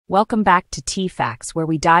Welcome back to T-Facts, where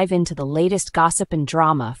we dive into the latest gossip and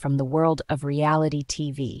drama from the world of reality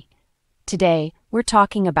TV. Today, we're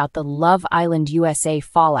talking about the Love Island USA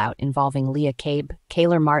fallout involving Leah Kateb,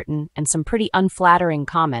 Kaylor Martin, and some pretty unflattering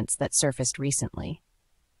comments that surfaced recently.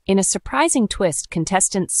 In a surprising twist,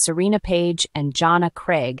 contestants Serena and Jonna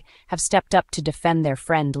Craig have stepped up to defend their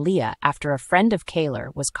friend Leah after a friend of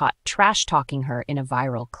Kaylor was caught trash-talking her in a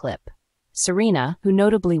viral clip. Serena, who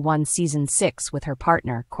notably won Season 6 with her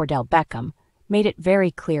partner, Cordell Beckham, made it very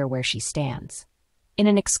clear where she stands. In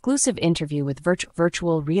an exclusive interview with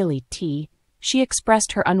Virtual Reality, she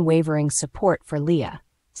expressed her unwavering support for Leah,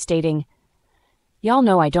 stating, "Y'all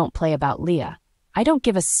know I don't play about Leah. I don't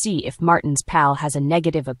give a C if Martin's pal has a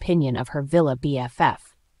negative opinion of her villa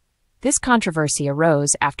BFF." This controversy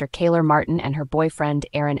arose after Kaylor Martin and her boyfriend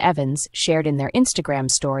Aaron Evans shared in their Instagram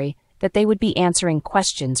story that they would be answering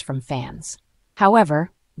questions from fans.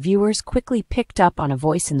 However, viewers quickly picked up on a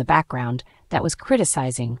voice in the background that was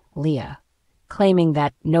criticizing Leah, claiming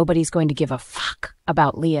that nobody's going to give a fuck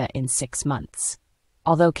about Leah in 6 months.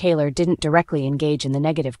 Although Kaylor didn't directly engage in the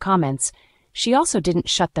negative comments, she also didn't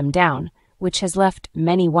shut them down, which has left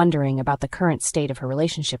many wondering about the current state of her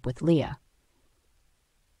relationship with Leah.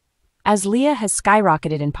 As Leah has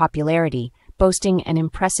skyrocketed in popularity, boasting an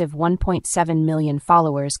impressive 1.7 million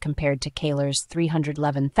followers compared to Kaylor's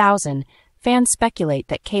 311,000, fans speculate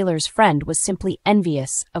that Kaylor's friend was simply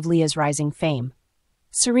envious of Leah's rising fame.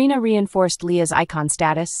 Serena reinforced Leah's icon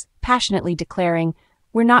status, passionately declaring,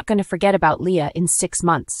 "We're not going to forget about Leah in 6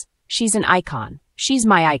 months. She's an icon. She's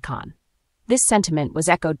my icon." This sentiment was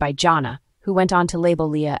echoed by Jonna, who went on to label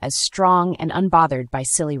Leah as strong and unbothered by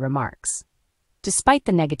silly remarks. Despite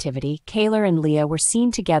the negativity, Kaylor and Leah were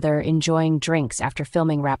seen together enjoying drinks after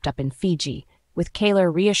filming wrapped up in Fiji, with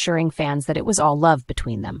Kaylor reassuring fans that it was all love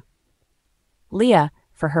between them. Leah,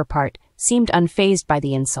 for her part, seemed unfazed by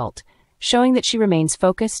the insult, showing that she remains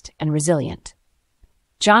focused and resilient.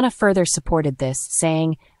 Jonna further supported this,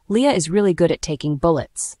 saying, "Leah is really good at taking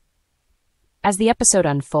bullets." As the episode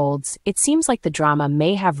unfolds, it seems like the drama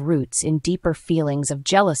may have roots in deeper feelings of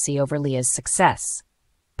jealousy over Leah's success,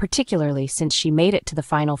 particularly since she made it to the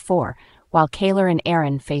Final Four, while Kaylor and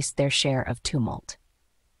Aaron faced their share of tumult.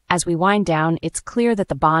 As we wind down, it's clear that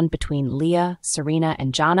the bond between Leah, Serena,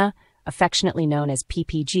 and Jonna, affectionately known as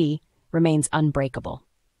PPG, remains unbreakable.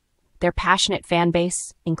 Their passionate fan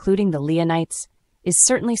base, including the Leah-nites, is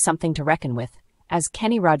certainly something to reckon with, as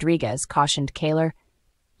Kenny Rodriguez cautioned Kaylor,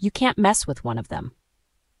 "You can't mess with one of them."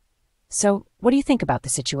 So, what do you think about the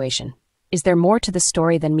situation? Is there more to the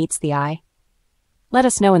story than meets the eye? Let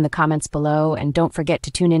us know in the comments below, and don't forget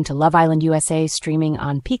to tune in to Love Island USA streaming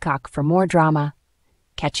on Peacock for more drama.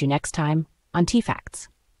 Catch you next time on T-Facts.